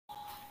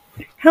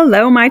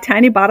Hello, my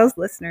Tiny Bottles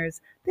listeners.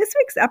 This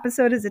week's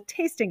episode is a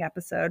tasting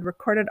episode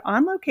recorded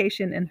on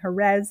location in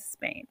Jerez,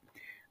 Spain.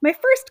 My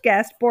first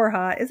guest,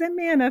 Borja, is a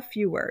man of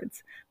few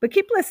words, but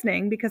keep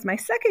listening because my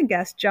second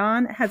guest,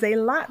 John, has a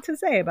lot to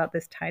say about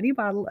this tiny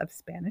bottle of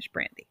Spanish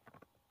brandy.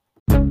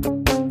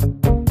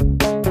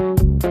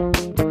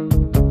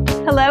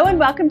 Hello and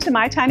welcome to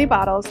My Tiny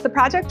Bottles, the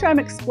project where I'm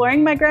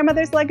exploring my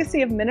grandmother's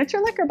legacy of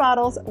miniature liquor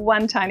bottles,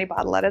 one tiny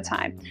bottle at a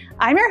time.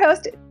 I'm your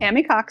host,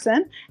 Amy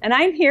Coxon, and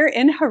I'm here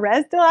in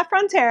Jerez de la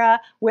Frontera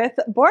with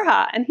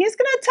Borja, and he's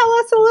going to tell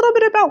us a little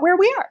bit about where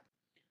we are.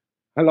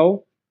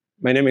 Hello,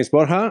 my name is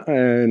Borja,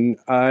 and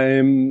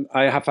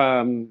I have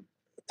a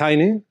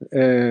tiny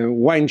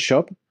wine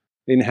shop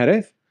in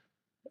Jerez.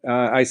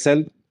 I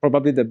sell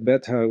probably the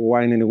better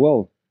wine in the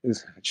world,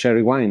 is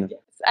cherry wine.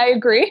 Yes, I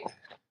agree.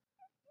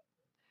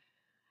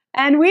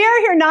 And we are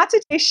here not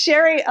to taste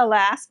sherry,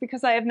 alas,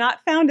 because I have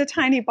not found a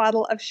tiny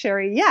bottle of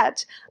sherry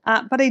yet,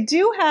 but I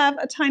do have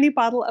a tiny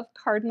bottle of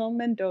Cardinal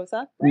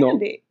Mendoza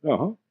brandy.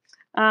 No.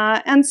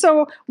 Uh-huh. And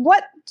so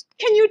what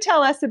can you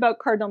tell us about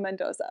Cardinal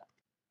Mendoza?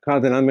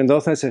 Cardinal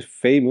Mendoza is a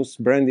famous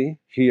brandy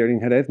here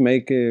in Jerez,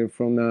 made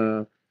from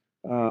an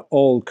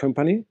old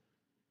company.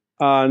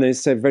 And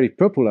it's very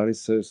popular.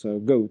 It's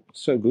so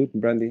good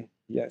brandy,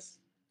 yes.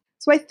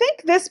 So I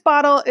think this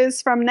bottle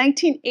is from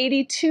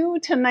 1982 to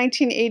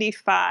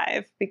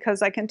 1985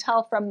 because I can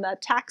tell from the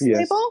tax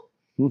label.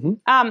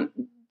 Mm-hmm.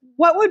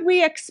 What would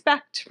we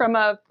expect from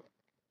a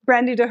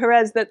brandy de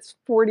Jerez that's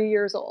 40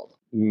 years old?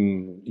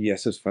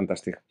 Yes, it's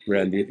fantastic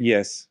brandy.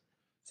 Yes,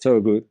 so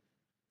good.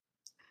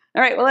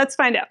 All right, well, let's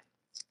find out.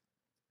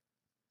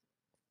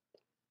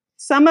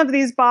 Some of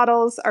these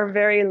bottles are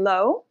very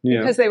low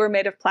because they were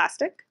made of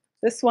plastic.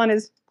 This one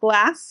is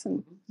glass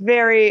and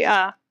very,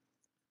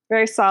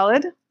 very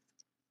solid.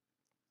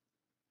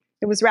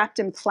 It was wrapped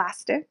in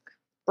plastic,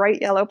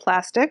 bright yellow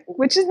plastic,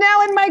 which is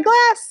now in my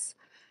glass.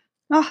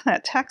 Oh,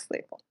 that tax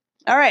label.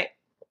 All right.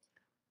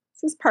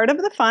 This is part of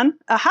the fun.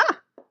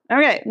 Aha!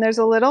 Okay, and there's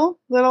a little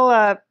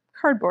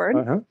cardboard.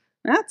 Uh-huh.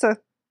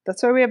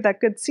 That's why we have that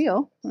good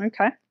seal.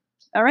 Okay.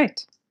 All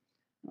right.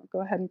 I'll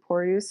go ahead and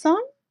pour you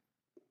some.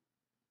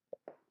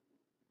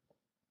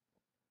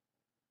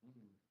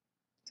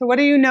 So what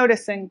are you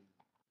noticing?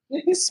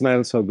 It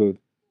smells so good.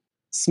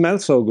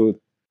 Smells so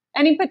good.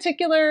 Any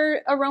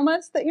particular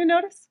aromas that you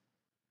notice?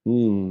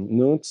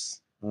 Nuts.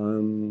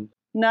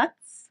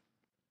 Nuts.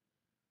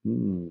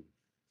 I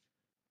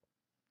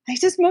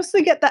just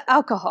mostly get the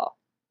alcohol.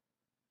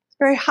 It's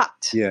very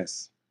hot.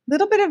 Yes. A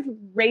little bit of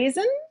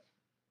raisin.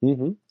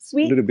 Mm-hmm.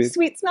 Sweet. Little bit.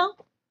 Sweet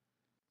smell.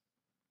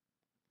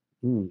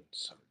 So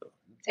good.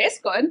 Tastes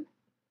good.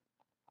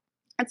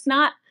 It's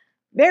not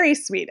very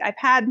sweet. I've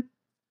had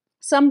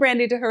some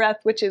brandy de Jerez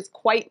which is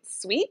quite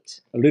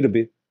sweet. A little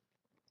bit.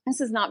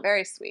 This is not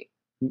very sweet.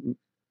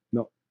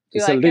 No,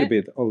 it's a little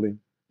bit only. A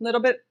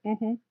little bit.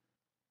 Mm-hmm.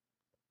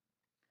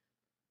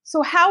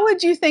 So how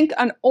would you think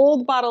an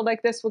old bottle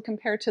like this would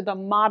compare to the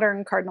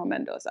modern Cardinal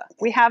Mendoza?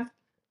 We have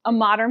a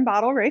modern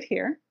bottle right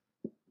here.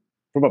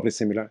 Probably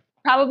similar.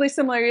 Probably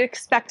similar. You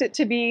expect it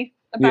to be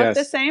about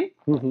the same?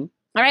 Mm-hmm.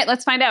 All right,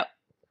 let's find out.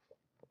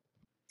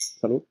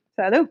 Salud.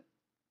 Salud.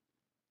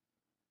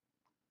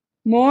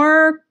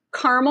 More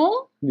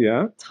caramel.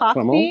 Yeah.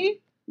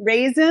 Toffee,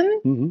 raisin.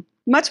 Mm-hmm.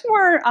 Much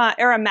more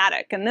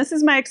aromatic. And this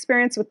is my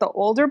experience with the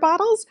older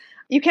bottles.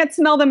 You can't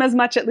smell them as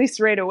much, at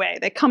least right away.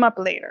 They come up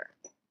later.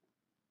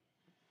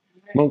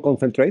 More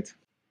concentrate.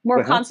 More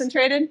perhaps.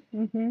 Concentrated?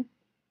 Mm-hmm.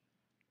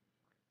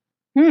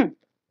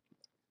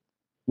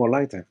 More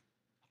lighter.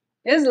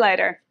 Is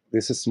lighter.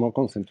 This is more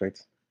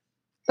concentrate.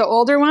 The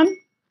older one?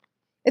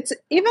 It's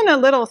even a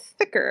little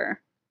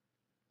thicker.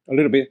 A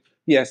little bit.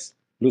 Yes.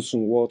 Lose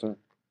some water,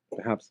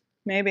 perhaps.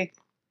 Maybe.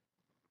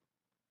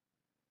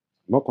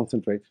 More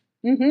concentrate.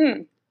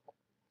 Mm-hmm.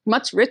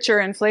 Much richer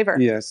in flavor.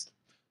 Yes.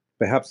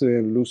 Perhaps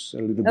lose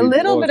a little bit. A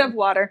little bit of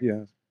water.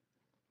 Yeah.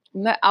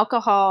 And the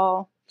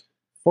alcohol.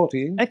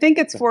 40. I think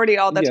it's 40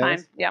 all the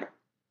time. Yeah.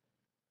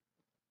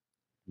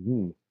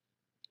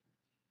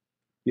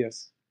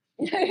 Yes.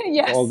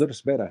 Yes. Older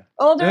is better.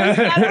 Older is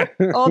better.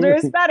 Older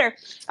is better.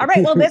 All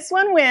right. Well, this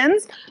one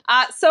wins.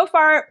 So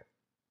far,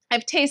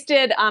 I've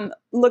tasted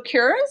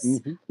liqueurs.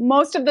 Mm-hmm.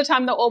 Most of the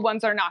time, the old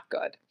ones are not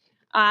good.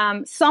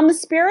 Some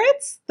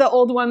spirits, the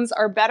old ones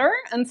are better,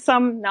 and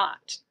some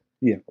not.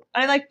 Yeah.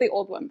 I like the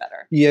old one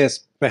better. Yes.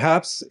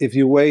 Perhaps if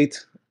you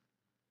wait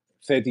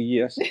 30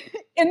 years.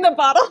 In the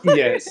bottle?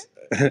 Yes.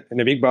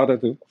 In a big bottle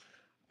too.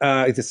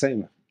 It's the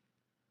same.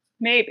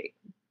 Maybe.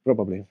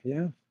 Probably.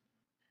 Yeah.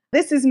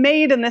 This is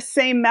made in the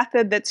same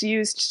method that's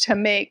used to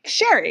make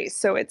sherry.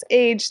 So it's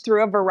aged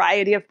through a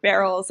variety of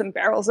barrels, and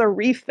barrels are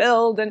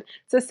refilled, and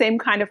it's the same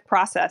kind of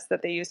process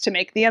that they use to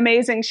make the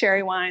amazing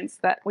sherry wines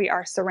that we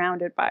are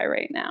surrounded by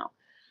right now.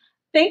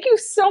 Thank you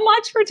so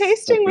much for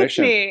tasting with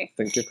me.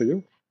 Thank you for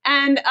you.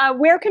 And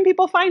where can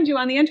people find you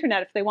on the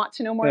internet if they want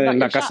to know more about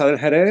your shop?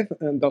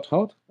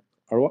 lacasadeljerez.hot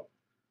or what?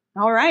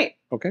 All right.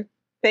 Okay.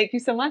 Thank you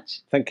so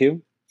much. Thank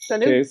you.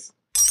 Salud. Cheers.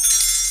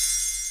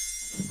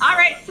 All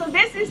right, so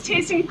this is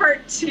tasting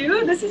part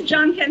 2. This is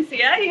John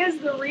Kencia. He is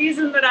the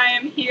reason that I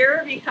am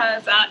here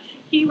because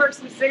he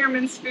works with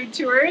Zingerman's Food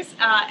Tours,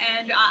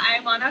 and I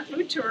am on a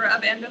food tour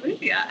of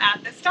Andalusia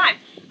at this time.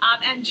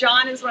 And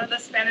John is one of the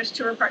Spanish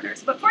tour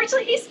partners. But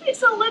fortunately, he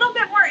speaks a little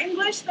bit more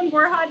English than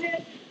Borja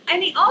did.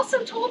 And he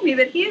also told me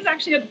that he is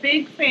actually a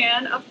big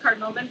fan of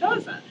Cardinal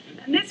Mendoza.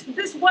 And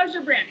this was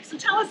your brandy. So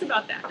tell us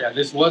about that. Yeah,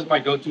 this was my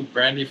go-to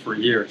brandy for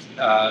years.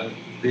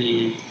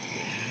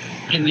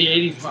 In the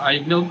 80s, I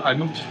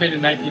moved to Spain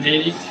in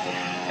 1980,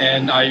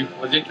 and I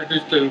was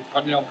introduced to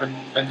Cardinal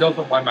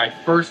Mendoza by my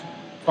first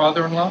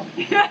father-in-law.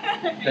 He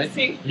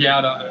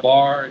had a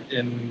bar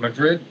in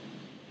Madrid,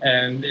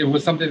 and it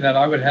was something that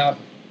I would have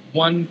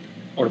 1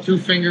 or 2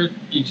 fingers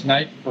each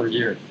night for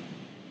years.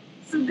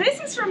 So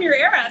this is from your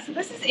era. So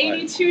this is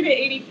 82 to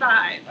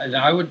 85. And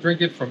I would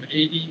drink it from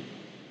 80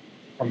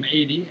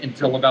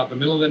 until about the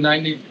middle of the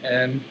 90s,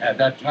 and at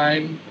that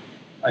time,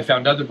 I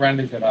found other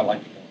brandies that I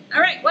liked more. All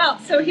right, well,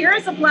 so here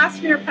is a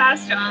Blasphemer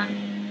Pass, John.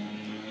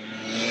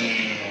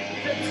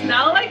 Does it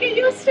smell like it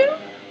used to?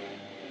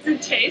 Does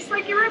it taste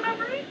like you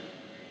remember it?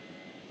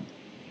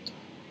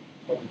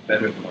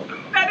 Better than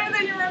that. Better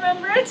than you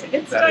remember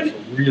it? That is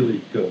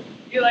really good.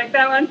 You like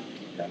that one?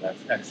 Yeah, that's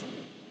excellent.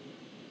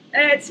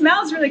 It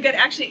smells really good.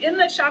 Actually, in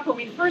the shop when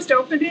we first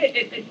opened it,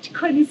 it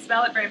couldn't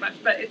smell it very much,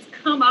 but it's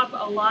come up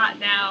a lot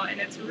now, and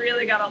it's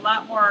really got a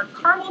lot more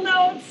caramel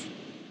notes,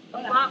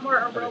 a lot more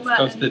aroma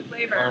and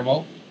flavor.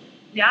 Caramel.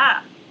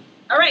 Yeah.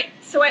 All right,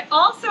 so I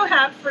also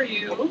have for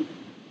you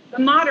the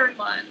modern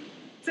one,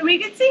 so we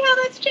can see how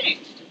that's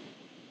changed.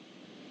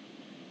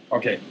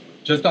 Okay,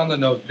 just on the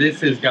nose,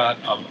 this has got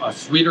a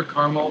sweeter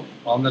caramel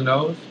on the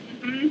nose,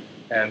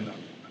 and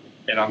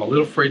I'm a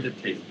little afraid to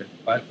taste it,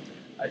 but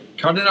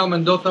Cardinal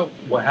Mendoza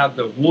will have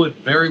the wood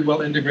very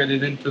well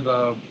integrated into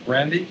the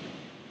brandy.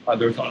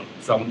 There's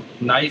some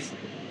nice,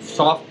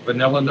 soft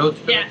vanilla notes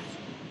to it.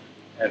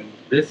 And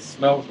this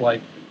smells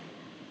like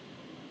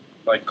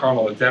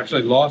caramel. It's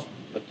actually lost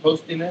the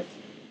toastiness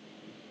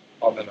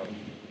of the nose.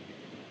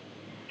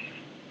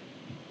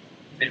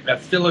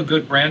 That's still a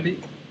good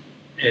brandy.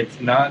 It's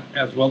not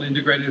as well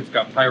integrated. It's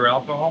got higher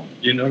alcohol.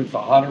 You notice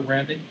a hotter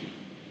brandy?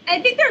 I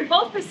think they're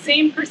both the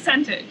same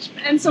percentage,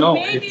 and so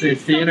maybe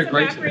it's the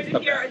integration.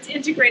 It's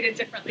integrated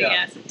differently. Yeah.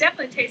 Yes, it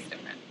definitely tastes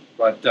different.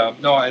 But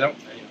no, I don't.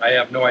 I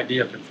have no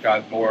idea if it's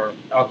got more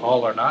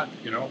alcohol or not.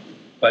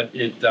 But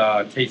it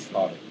tastes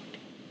hotter.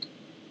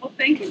 Well,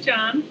 thank you,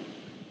 John.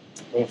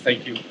 Well,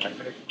 thank you.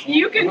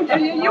 You can.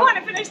 You want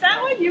to finish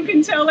that one? You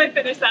can totally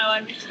finish that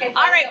one.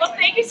 All right. Well,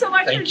 thank you so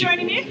much for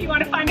joining me. If you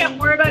want to find out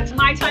more about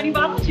My Tiny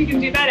Bottles, you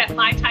can do that at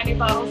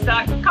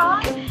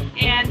mytinybottles.com.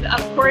 And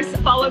of course,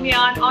 follow me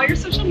on all your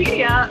social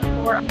media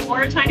for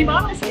more tiny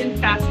bottles in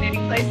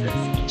fascinating places.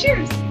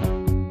 Cheers.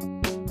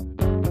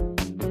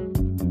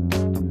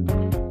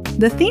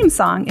 The theme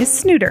song is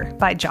Snooter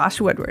by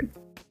Josh Woodward.